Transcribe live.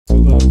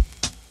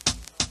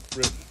Hey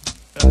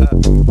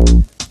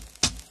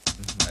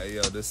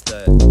yo, this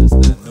that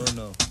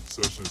no.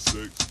 Session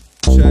 6.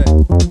 Check.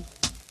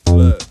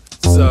 Look.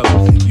 So,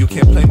 you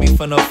can't play me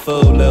for no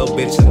fool, little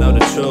bitch, you know the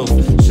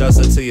truth. Shouts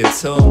out to your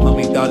tomb,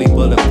 homie, thought he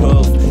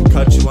bulletproof.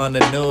 Caught you on the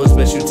news,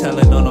 bet you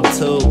telling on them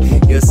too.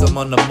 Yes, I'm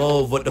on the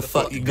move, what the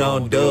fuck you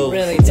gon' do?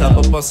 Really Top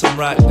up on some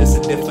rock, this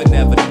a different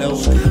avenue.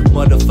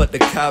 Motherfuck the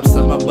cops,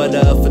 I'm my butter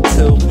up for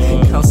two.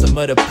 Count some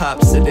of the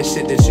pops, say this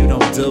shit that you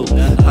don't do.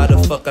 How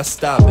the fuck I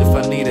stop if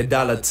I need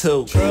 $1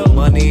 too?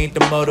 Money ain't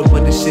the motive,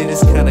 but this shit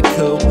is kinda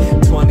cool.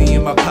 20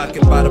 in my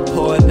pocket, by the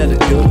pour another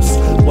deuce.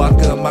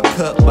 Walker in my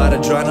cup, by the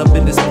drown up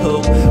in this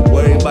pool.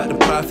 Worry about the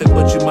profit,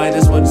 but you might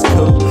as well just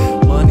cool.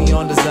 Money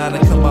on designer,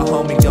 come my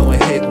homie, go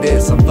and hit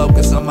this. I'm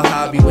focused on my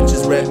hobby, which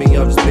is rap me,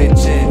 I'm just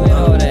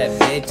bitchin'.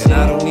 And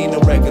I don't need no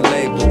record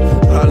label.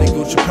 Probably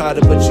Gucci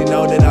Prada, but you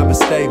know that I'm a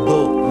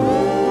stable.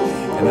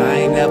 And I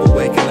ain't never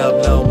waking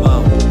up no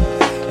more.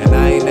 And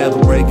I ain't never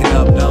breaking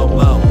up no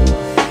more.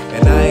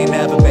 And I ain't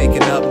never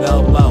making up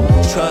no more.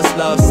 Trust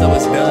love, so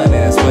it's done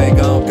and it's way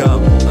gon' go.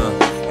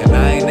 And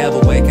I ain't never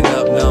waking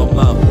up no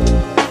more.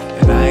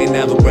 And I ain't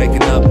never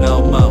breaking up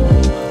no more.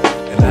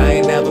 And I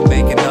ain't never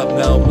making up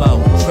no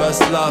more.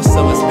 Trust lost,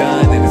 so it's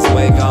done and it's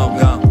way gon'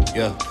 go.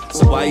 Yeah.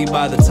 So why you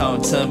bother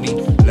talking to me?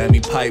 Let me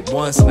pipe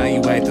once, now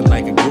you acting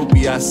like a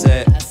groupie. I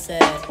said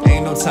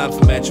ain't no time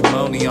for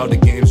matrimony. All the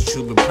games that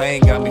you been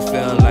playing got me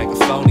feeling like a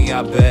phony,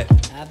 I bet.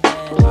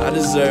 I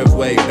deserve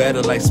way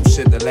better, like some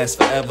shit that lasts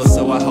forever.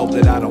 So I hope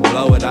that I don't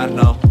blow it, I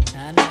know.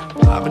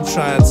 I've been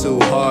trying too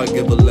hard,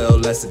 give a little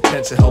less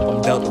attention. Hope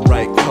I'm dealt the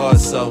right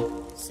cards,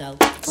 so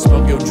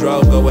smoke your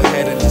drug, go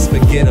ahead and just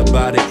forget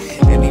about it.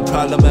 Any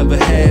problem ever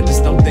had,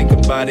 just don't think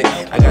about it.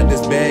 I got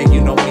this bag,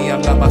 you know me,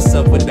 I'm not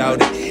myself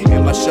without it.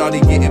 And my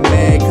shawty getting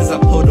mad, cause I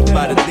pulled up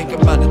by to think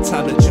about the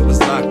time that you was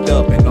locked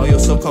up. And all your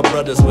so-called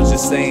brothers was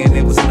just saying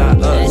it was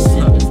not us.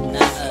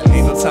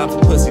 Ain't no time for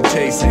pussy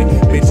chasing.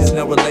 Bitches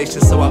no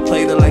relation, so I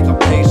played her like I'm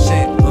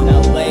patient.